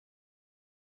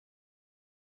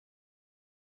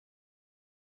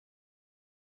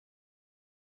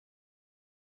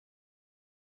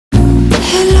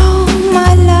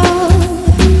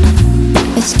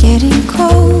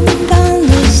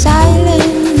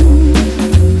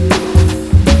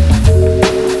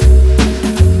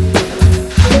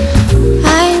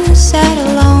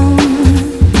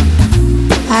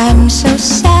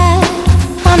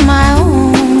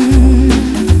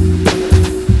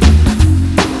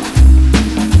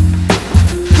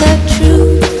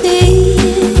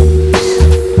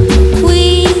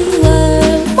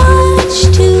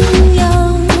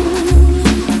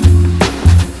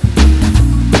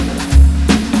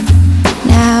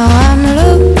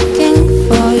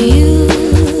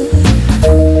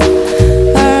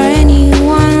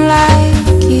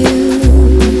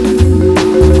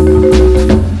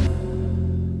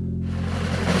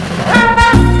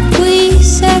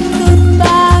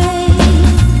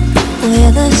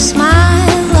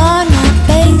smile on our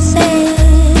faces.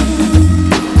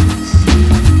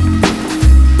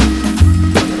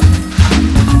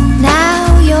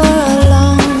 Now you're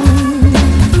alone,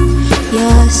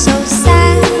 you're so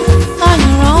sad on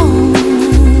your own.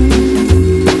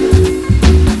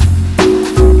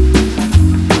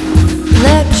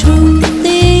 The truth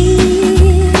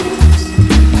is,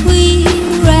 we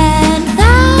ran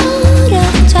out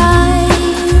of time.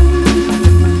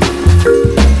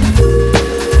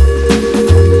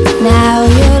 Now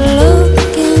you're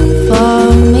looking for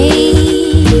me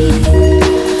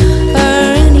or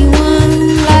anyone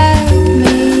like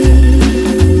me.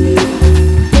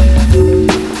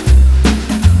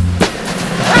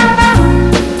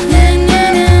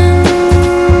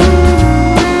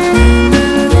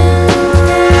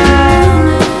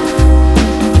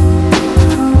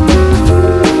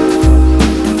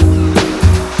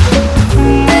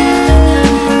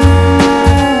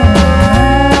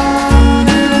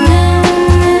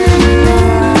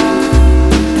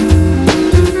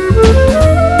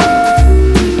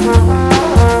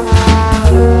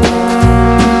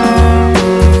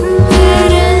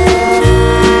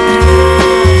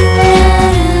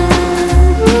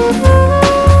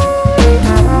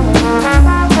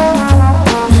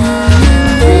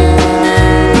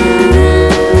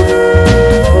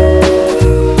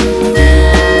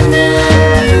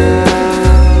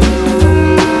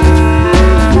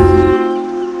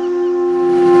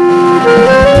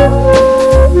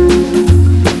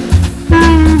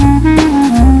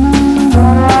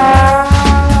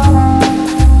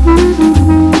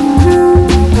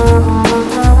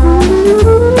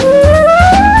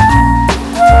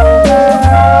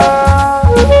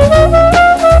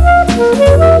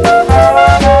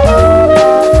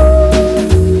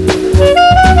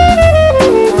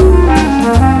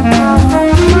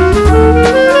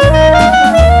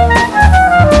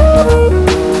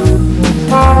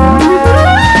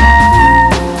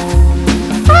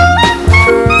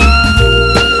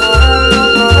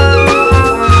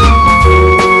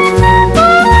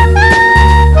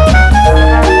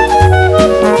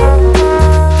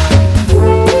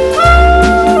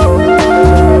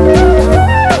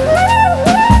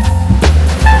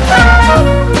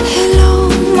 Hello,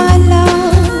 my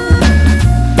love.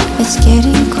 It's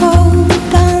getting cold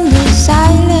on this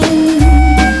island.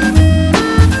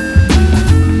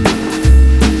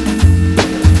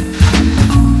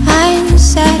 I'm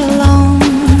sad alone.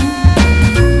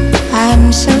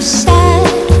 I'm so sad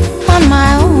on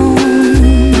my own.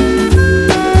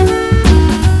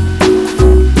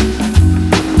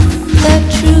 The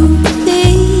truth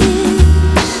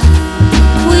is,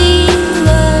 we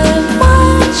were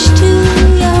much too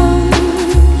young.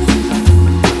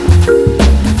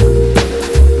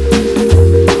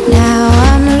 Now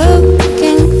I'm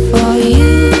looking for you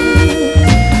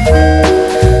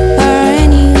or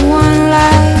anyone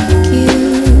like you.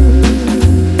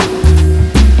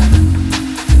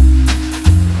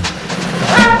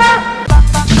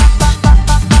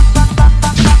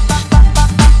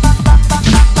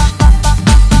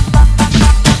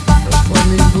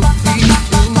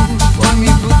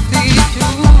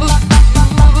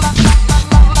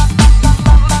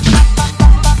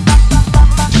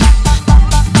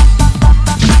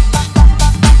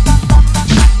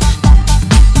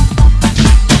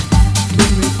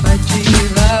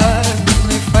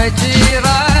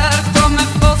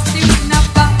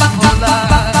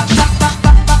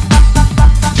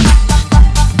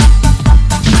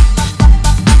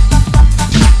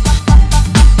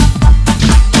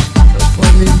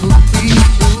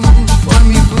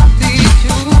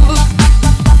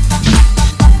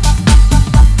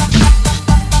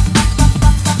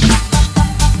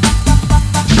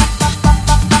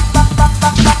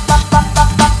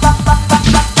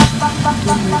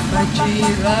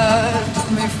 Tu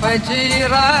mi fai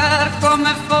girar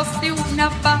come fossi una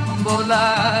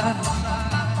bambola.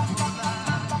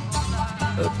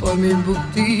 E poi mi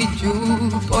butti giù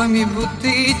come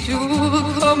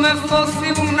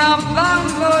fossi una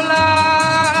bambola.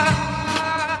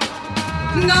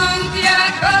 Non ti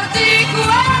accorgi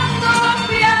quando